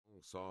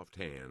soft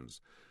hands,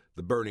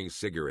 the burning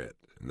cigarette,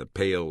 and the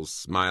pale,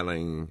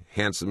 smiling,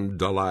 handsome,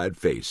 dull-eyed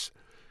face.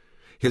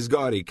 His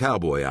gaudy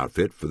cowboy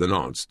outfit for the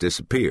nonce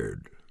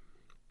disappeared.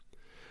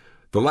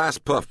 The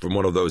last puff from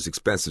one of those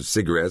expensive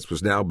cigarettes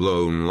was now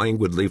blown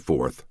languidly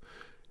forth,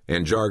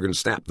 and Jargan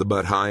snapped the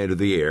butt high into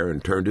the air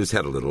and turned his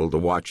head a little to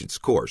watch its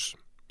course.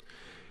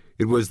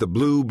 It was the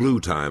blue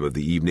time of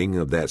the evening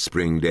of that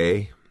spring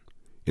day.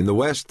 In the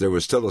west there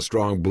was still a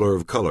strong blur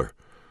of color,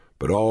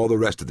 but all the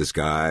rest of the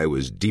sky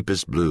was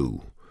deepest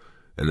blue,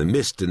 and the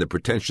mist in the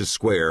pretentious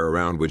square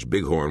around which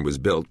Bighorn was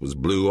built was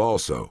blue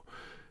also,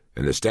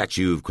 and the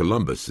statue of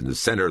Columbus in the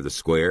center of the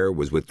square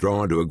was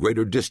withdrawn to a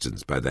greater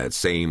distance by that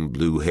same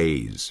blue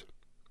haze.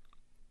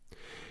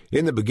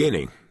 In the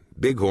beginning,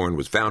 Bighorn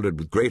was founded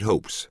with great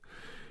hopes.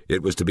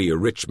 It was to be a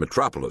rich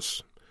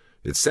metropolis.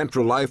 Its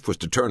central life was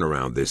to turn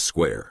around this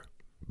square.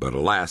 But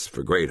alas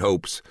for great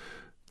hopes,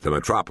 the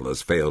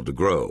metropolis failed to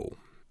grow.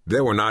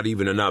 There were not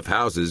even enough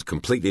houses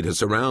completely to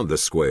surround the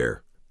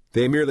square.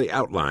 They merely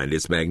outlined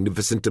its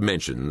magnificent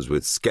dimensions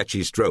with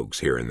sketchy strokes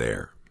here and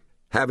there.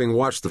 Having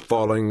watched the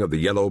falling of the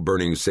yellow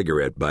burning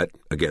cigarette butt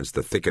against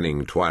the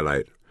thickening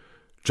twilight,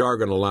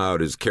 Jargan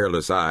allowed his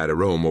careless eye to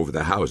roam over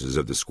the houses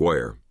of the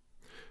square.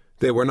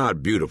 They were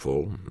not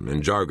beautiful,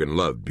 and Jargan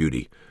loved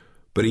beauty,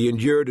 but he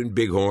endured in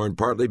Bighorn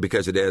partly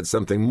because it had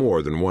something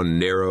more than one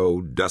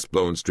narrow,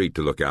 dust-blown street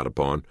to look out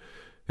upon,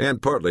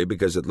 and partly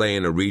because it lay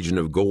in a region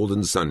of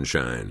golden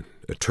sunshine,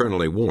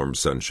 eternally warm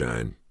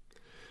sunshine.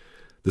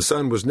 The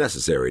sun was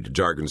necessary to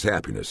Jargan's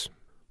happiness.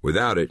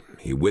 Without it,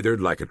 he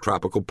withered like a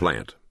tropical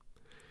plant.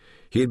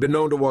 He had been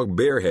known to walk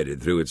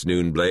bareheaded through its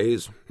noon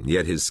blaze,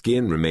 yet his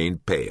skin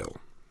remained pale.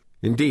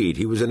 Indeed,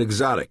 he was an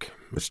exotic,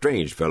 a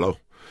strange fellow,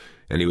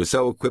 and he was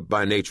so equipped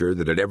by nature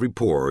that at every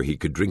pore he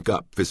could drink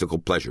up physical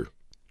pleasure.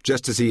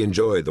 Just as he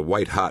enjoyed the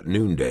white-hot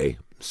noonday,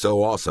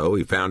 so also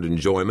he found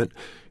enjoyment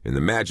in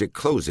the magic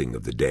closing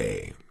of the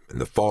day and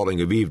the falling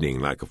of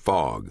evening like a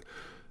fog,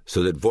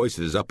 so that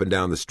voices up and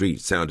down the street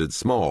sounded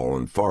small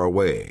and far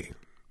away,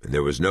 and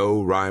there was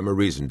no rhyme or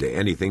reason to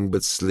anything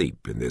but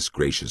sleep in this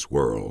gracious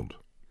world.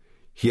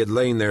 He had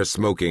lain there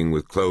smoking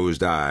with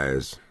closed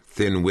eyes.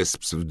 Thin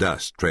wisps of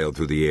dust trailed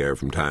through the air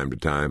from time to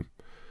time.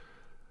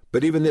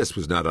 But even this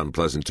was not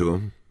unpleasant to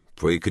him,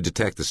 for he could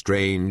detect the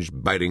strange,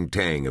 biting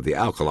tang of the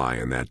alkali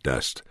in that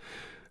dust,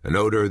 an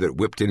odor that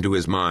whipped into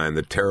his mind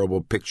the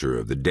terrible picture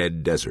of the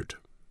dead desert.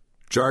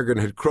 Jargan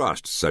had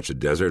crossed such a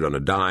desert on a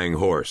dying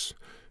horse,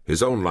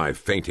 his own life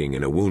fainting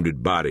in a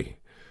wounded body,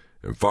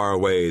 and far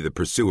away the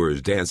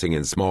pursuers dancing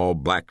in small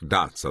black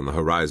dots on the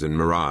horizon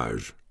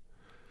mirage.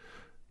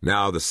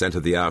 Now the scent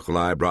of the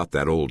alkali brought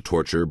that old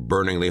torture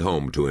burningly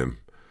home to him.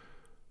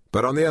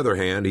 But on the other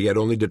hand, he had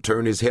only to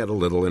turn his head a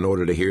little in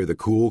order to hear the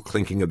cool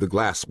clinking of the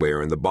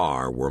glassware in the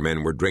bar where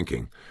men were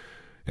drinking,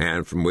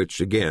 and from which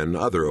again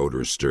other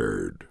odors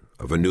stirred,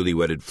 of a newly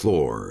wetted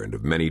floor and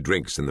of many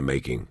drinks in the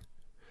making.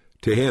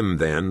 To him,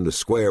 then, the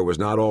square was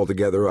not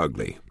altogether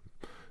ugly,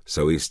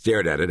 so he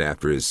stared at it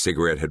after his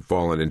cigarette had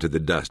fallen into the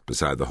dust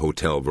beside the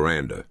hotel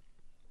veranda.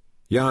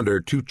 Yonder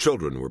 2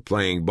 children were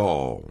playing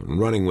ball and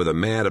running with a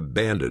mad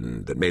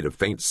abandon that made a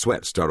faint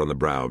sweat start on the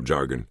brow of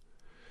Jargan.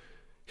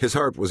 His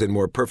heart was in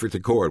more perfect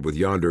accord with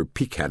yonder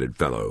peak-hatted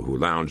fellow who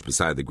lounged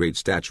beside the great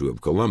statue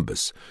of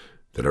Columbus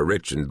that a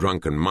rich and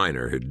drunken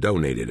miner had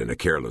donated in a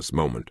careless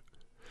moment.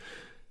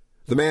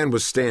 The man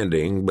was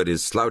standing, but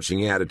his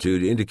slouching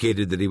attitude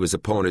indicated that he was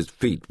upon his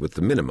feet with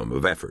the minimum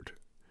of effort.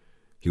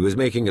 He was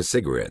making a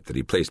cigarette that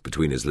he placed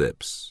between his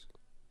lips.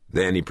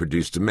 Then he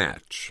produced a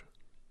match.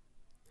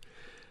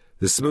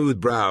 The smooth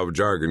brow of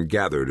Jargan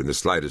gathered in the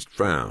slightest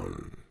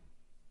frown.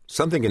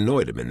 Something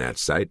annoyed him in that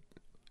sight.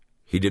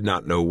 He did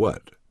not know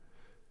what.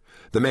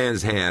 The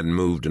man's hand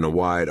moved in a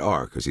wide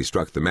arc as he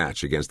struck the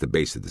match against the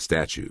base of the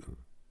statue.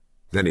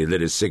 Then he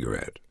lit his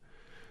cigarette.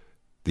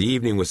 The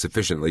evening was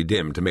sufficiently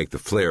dim to make the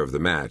flare of the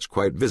match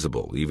quite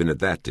visible even at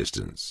that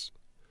distance.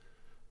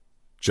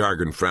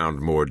 Jargan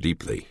frowned more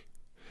deeply.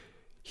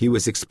 He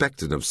was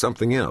expectant of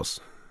something else,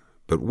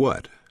 but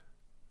what?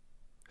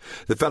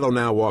 The fellow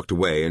now walked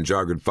away, and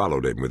Jargan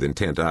followed him with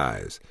intent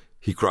eyes.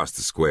 He crossed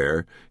the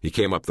square. He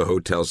came up the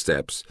hotel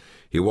steps.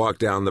 He walked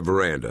down the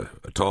veranda,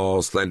 a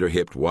tall,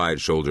 slender-hipped,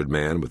 wide-shouldered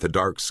man with the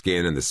dark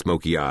skin and the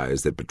smoky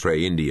eyes that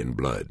betray Indian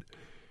blood.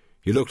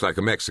 He looked like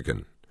a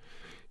Mexican.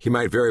 He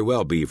might very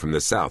well be from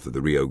the south of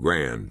the Rio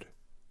Grande.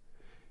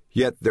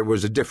 Yet there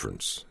was a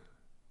difference.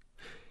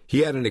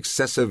 He had an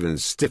excessive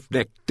and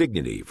stiff-necked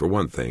dignity, for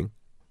one thing.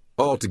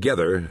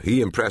 Altogether,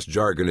 he impressed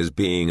Jargan as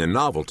being a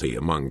novelty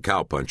among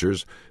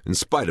cowpunchers, in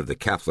spite of the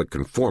Catholic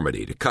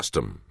conformity to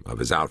custom of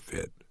his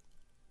outfit.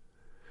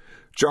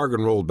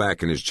 Jargan rolled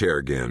back in his chair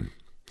again.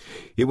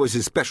 It was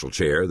his special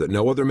chair that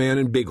no other man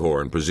in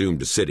Bighorn presumed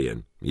to sit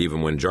in,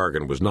 even when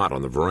Jargan was not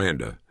on the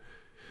veranda.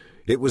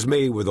 It was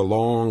made with a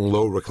long,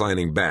 low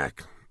reclining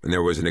back, and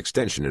there was an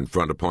extension in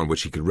front upon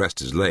which he could rest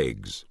his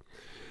legs.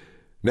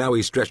 Now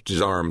he stretched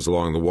his arms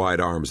along the wide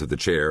arms of the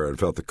chair and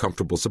felt the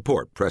comfortable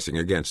support pressing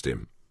against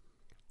him.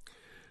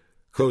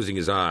 Closing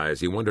his eyes,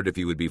 he wondered if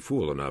he would be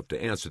fool enough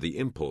to answer the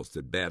impulse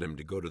that bade him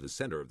to go to the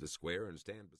center of the square and stand beside